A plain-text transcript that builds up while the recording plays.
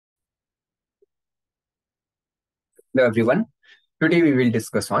Hello everyone. Today we will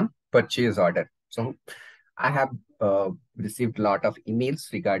discuss on purchase order. So I have received a lot of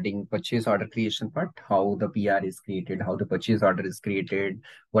emails regarding purchase order creation part, how the PR is created, how the purchase order is created,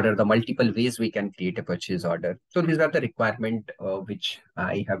 what are the multiple ways we can create a purchase order. So these are the requirement which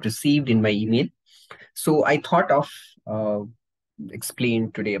I have received in my email. So I thought of uh,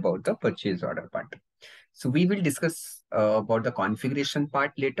 explain today about the purchase order part. So we will discuss about the configuration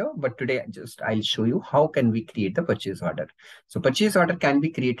part later, but today I'll show you how can we create the purchase order. So purchase order can be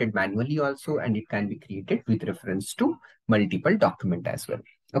created manually also, and it can be created with reference to multiple document as well.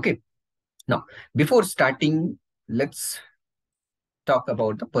 Okay. Now, before starting, let's talk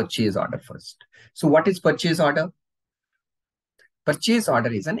about the purchase order first. So what is purchase order? Purchase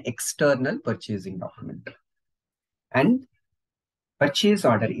order is an external purchasing document, and purchase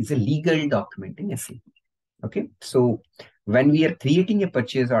order is a legal document in SAP. Okay, so when we are creating a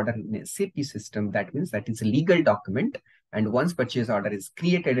purchase order in a SAP system, that means that is a legal document. And once purchase order is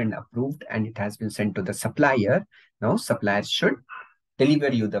created and approved and it has been sent to the supplier, now supplier should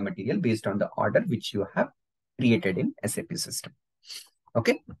deliver you the material based on the order which you have created in SAP system.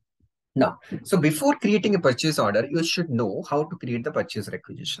 Okay. Now, so before creating a purchase order, you should know how to create the purchase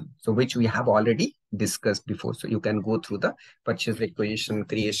requisition. So which we have already discussed before. So you can go through the purchase requisition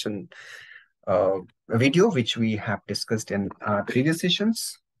creation uh, video, which we have discussed in our previous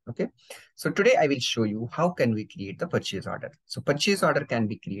sessions. Okay. So today I will show you how can we create the purchase order. So purchase order can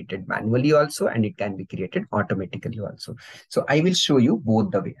be created manually also, and it can be created automatically also. So I will show you both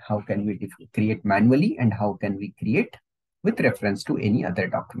the way. How can we create manually and how can we create with reference to any other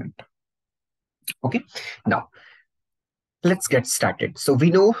document. Okay. Now, let's get started. So we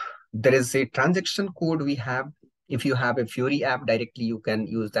know there is a transaction code we have. If you have a Fury app directly, you can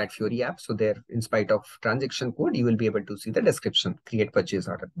use that Fury app. So there, in spite of transaction code, you will be able to see the description, create purchase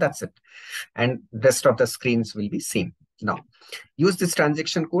order. That's it. And rest of the screens will be same. Now, use this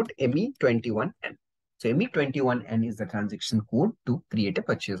transaction code ME21N. So ME21N is the transaction code to create a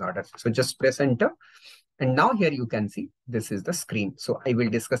purchase order. So just press enter. And now here you can see this is the screen. So I will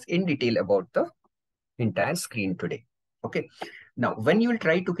discuss in detail about the entire screen today. Okay. Now, when you will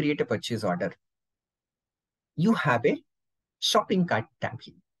try to create a purchase order, you have a shopping cart tab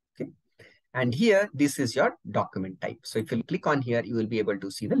here. Okay. And here, this is your document type. So if you click on here, you will be able to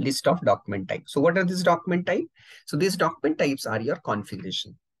see the list of document type. So what are these document type? So these document types are your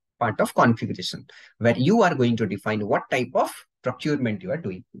configuration, part of configuration, where you are going to define what type of procurement you are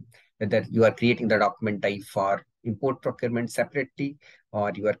doing. Whether you are creating the document type for import procurement separately,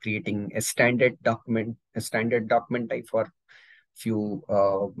 or you are creating a standard document type for few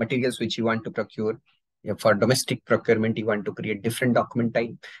materials which you want to procure. For domestic procurement, you want to create different document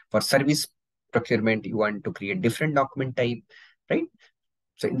type. For service procurement, you want to create different document type, right?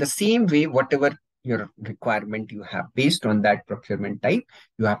 So in the same way, whatever your requirement you have based on that procurement type,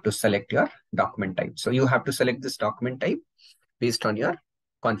 you have to select your document type. So you have to select this document type based on your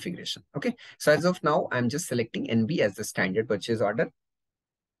configuration. Okay. So as of now, I'm just selecting NB as the standard purchase order.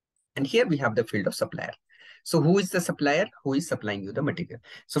 And here we have the field of supplier. So who is the supplier? Who is supplying you the material?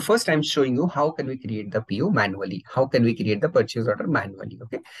 So first I'm showing you how can we create the PO manually? How can we create the purchase order manually?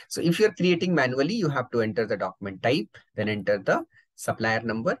 Okay. So if you're creating manually, you have to enter the document type, then enter the supplier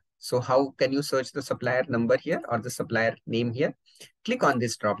number. So how can you search the supplier number here or the supplier name here? Click on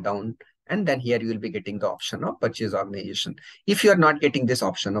this drop down. And then here you will be getting the option of purchase organization. If you are not getting this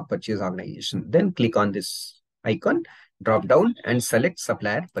option of purchase organization, then click on this icon, drop down and select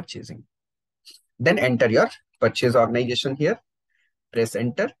supplier purchasing. Then enter your purchase organization here, press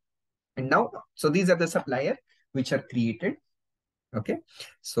enter. And now, so these are the supplier which are created. Okay.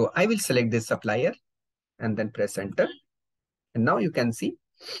 So I will select this supplier and then press enter. And now you can see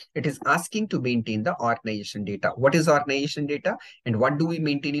it is asking to maintain the organization data. What is organization data and what do we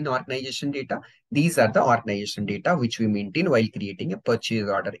maintain in organization data? These are the organization data which we maintain while creating a purchase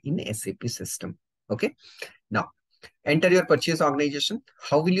order in SAP system. Okay. Now, enter your purchase organization.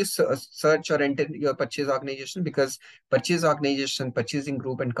 How will you search or enter your purchase organization? Because purchase organization, purchasing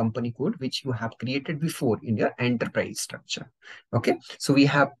group and company code, which you have created before in your enterprise structure. Okay. So we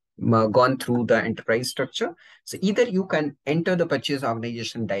have gone through the enterprise structure. So either you can enter the purchase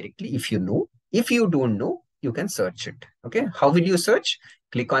organization directly if you know. If you don't know, you can search it. Okay. How will you search?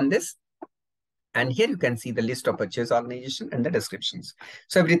 Click on this. And here you can see the list of purchase organization and the descriptions.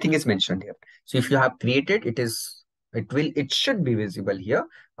 So everything is mentioned here. So if you have created, it should be visible here,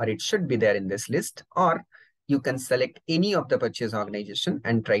 or it should be there in this list, or you can select any of the purchase organization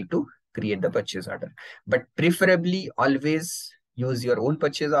and try to create the purchase order. But preferably always use your own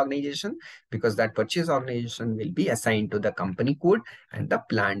purchase organization, because that purchase organization will be assigned to the company code and the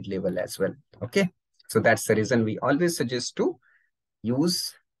plant level as well. Okay. So that's the reason we always suggest to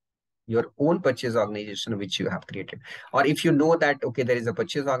use your own purchase organization which you have created. Or if you know that, okay, there is a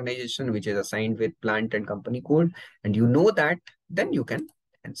purchase organization which is assigned with plant and company code, and you know that, then you can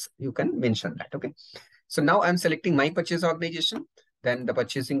mention that. Okay. So now I'm selecting my purchase organization, then the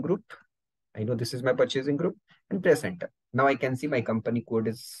purchasing group. I know this is my purchasing group, and press enter. Now I can see my company code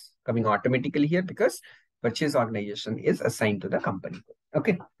is coming automatically here because purchase organization is assigned to the company code.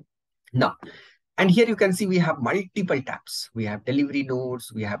 Okay. Now, and here you can see we have multiple tabs. We have delivery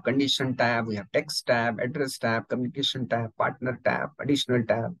notes, we have condition tab, we have text tab, address tab, communication tab, partner tab, additional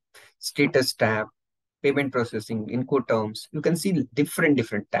tab, status tab, payment processing, Incoterms. You can see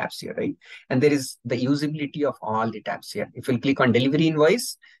different tabs here, right? And there is the usability of all the tabs here. If you click on delivery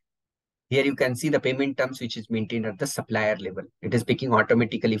invoice, here you can see the payment terms which is maintained at the supplier level. It is picking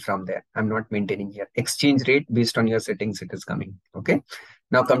automatically from there. I'm not maintaining here. Exchange rate based on your settings, it is coming. Okay.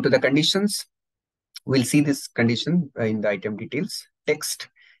 Now come to the conditions. We'll see this condition in the item details. Text.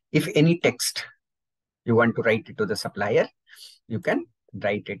 If any text you want to write it to the supplier, you can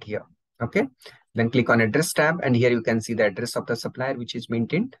write it here. Okay. Then click on address tab, and here you can see the address of the supplier which is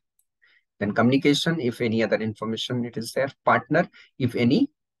maintained. Then communication, if any other information it is there. Partner, if any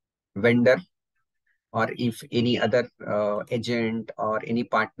vendor or if any other agent or any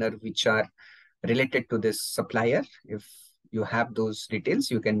partner which are related to this supplier, if you have those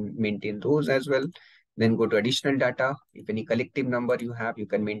details, you can maintain those as well. Then go to additional data. If any collective number you have, you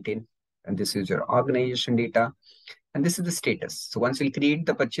can maintain. And this is your organization data. And this is the status. So once we'll create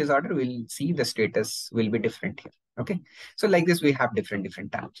the purchase order, we'll see the status will be different here. Okay. So like this, we have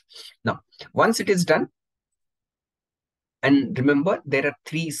different tabs. Now, once it is done, and remember, there are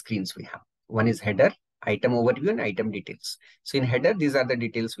 3 screens we have. One is header, item overview, and item details. So in header, these are the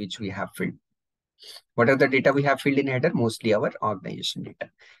details which we have filled. What are the data we have filled in header? Mostly our organization data.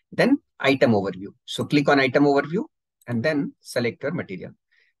 Then item overview. So click on item overview and then select your material.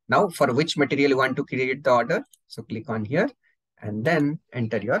 Now for which material you want to create the order. So click on here and then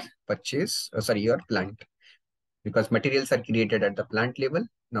enter your your plant. Because materials are created at the plant level.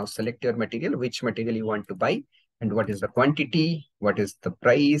 Now select your material, which material you want to buy and what is the quantity, what is the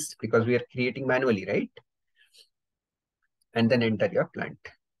price, because we are creating manually, right? And then enter your plant.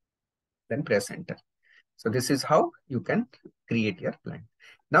 Then press enter. So this is how you can create your plan.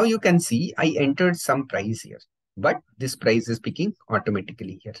 Now you can see I entered some price here, but this price is picking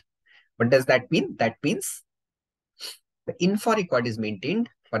automatically here. What does that mean? That means the info record is maintained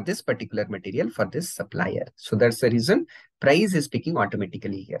for this particular material for this supplier. So that's the reason price is picking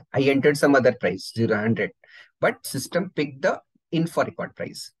automatically here. I entered some other price, 0, but system picked the info record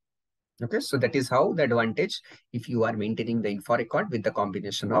price. Okay, so that is how the advantage if you are maintaining the info record with the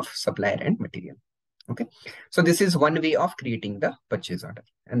combination of supplier and material. Okay, so this is one way of creating the purchase order.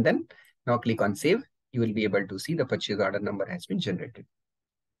 And then now click on save. You will be able to see the purchase order number has been generated.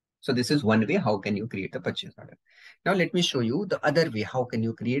 So this is one way how can you create the purchase order. Now let me show you the other way how can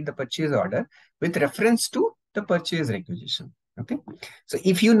you create the purchase order with reference to the purchase requisition. Okay, so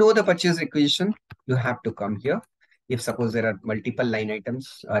if you know the purchase requisition, you have to come here. If suppose there are multiple line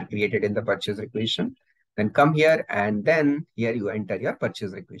items are created in the purchase requisition, then come here and then here you enter your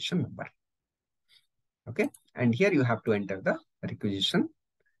purchase requisition number. Okay, and here you have to enter the requisition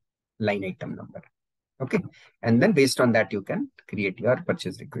line item number. Okay, and then based on that you can create your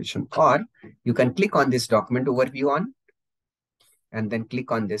purchase requisition, or you can click on this document overview on and then click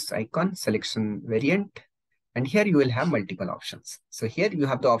on this icon selection variant, and here you will have multiple options. So here you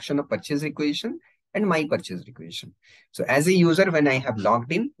have the option of purchase requisition and my purchase requisition. So as a user, when I have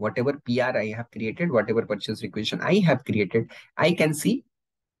logged in, whatever PR I have created, whatever purchase requisition I have created, I can see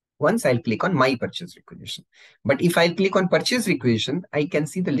once I'll click on my purchase requisition. But if I'll click on purchase requisition, I can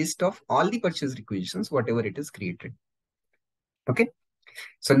see the list of all the purchase requisitions, whatever it is created. Okay.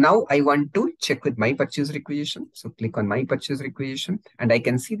 So now I want to check with my purchase requisition. So click on my purchase requisition and I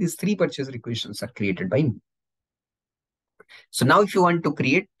can see these 3 purchase requisitions are created by me. So now if you want to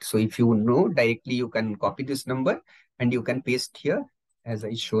create, so if you know directly, you can copy this number and you can paste here as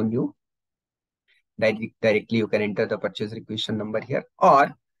I shown you. Directly you can enter the purchase requisition number here,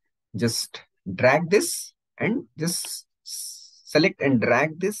 or just drag this and just select and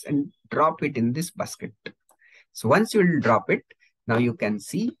drag this and drop it in this basket. So once you will drop it, now you can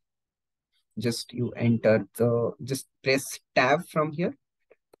see, just you enter the, just press tab from here.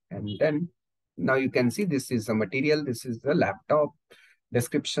 And then now you can see this is a material, this is the laptop,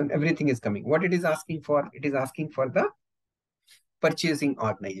 description, everything is coming. What it is asking for? It is asking for the purchasing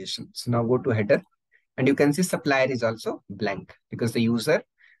organization. So now go to header and you can see supplier is also blank because the user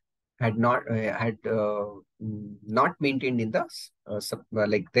had not maintained in the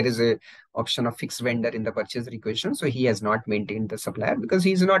like there is a option of fixed vendor in the purchase requisition. So he has not maintained the supplier because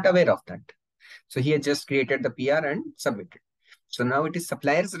he is not aware of that. So he has just created the PR and submitted. So now it is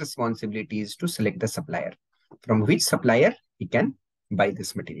supplier's responsibility is to select the supplier from which supplier he can buy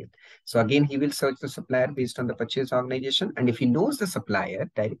this material. So again, he will search the supplier based on the purchase organization. And if he knows the supplier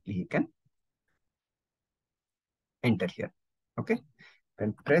directly, he can enter here. Okay.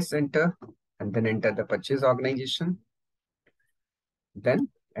 Then press enter and then enter the purchase organization. Then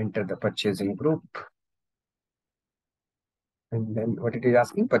enter the purchasing group. And then what it is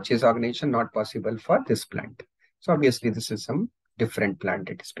asking, purchase organization not possible for this plant. So obviously this is some different plant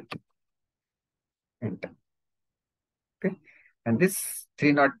it is picking. Enter. Okay. And this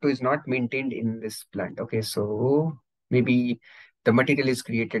 302 is not maintained in this plant. Okay. So maybe the material is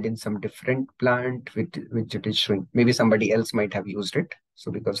created in some different plant which it is showing. Maybe somebody else might have used it. So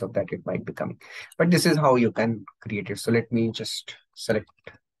because of that, it might be coming. But this is how you can create it. So let me just select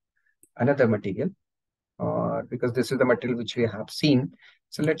another material, or because this is the material which we have seen.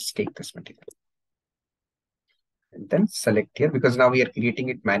 So let's take this material. And then select here, because now we are creating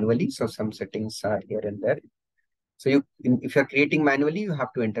it manually. So some settings are here and there. So if you're creating manually, you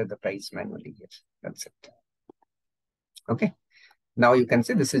have to enter the price manually. Yes, that's it. Okay. Now you can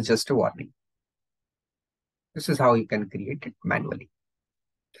say this is just a warning. This is how you can create it manually.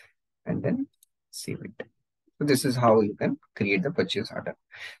 And then save it. So this is how you can create the purchase order.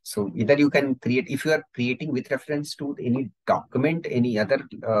 So either you can create, if you are creating with reference to any document, any other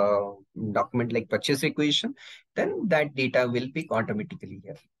document like purchase requisition, then that data will pick automatically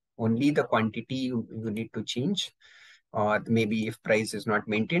here. Only the quantity you need to change, or maybe if price is not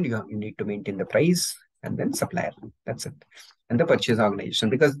maintained, you need to maintain the price and then supplier. That's it. And the purchase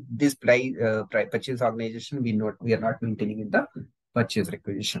organization, because this purchase organization we are not maintaining in the purchase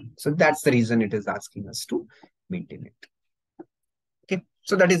requisition. So that's the reason it is asking us to maintain it. Okay,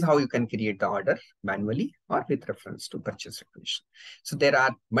 so that is how you can create the order manually or with reference to purchase requisition. So there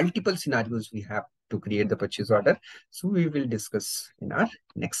are multiple scenarios we have to create the purchase order. So we will discuss in our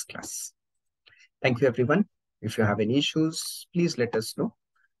next class. Thank you, everyone. If you have any issues, please let us know.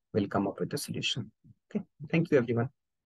 We'll come up with a solution. Okay, thank you, everyone.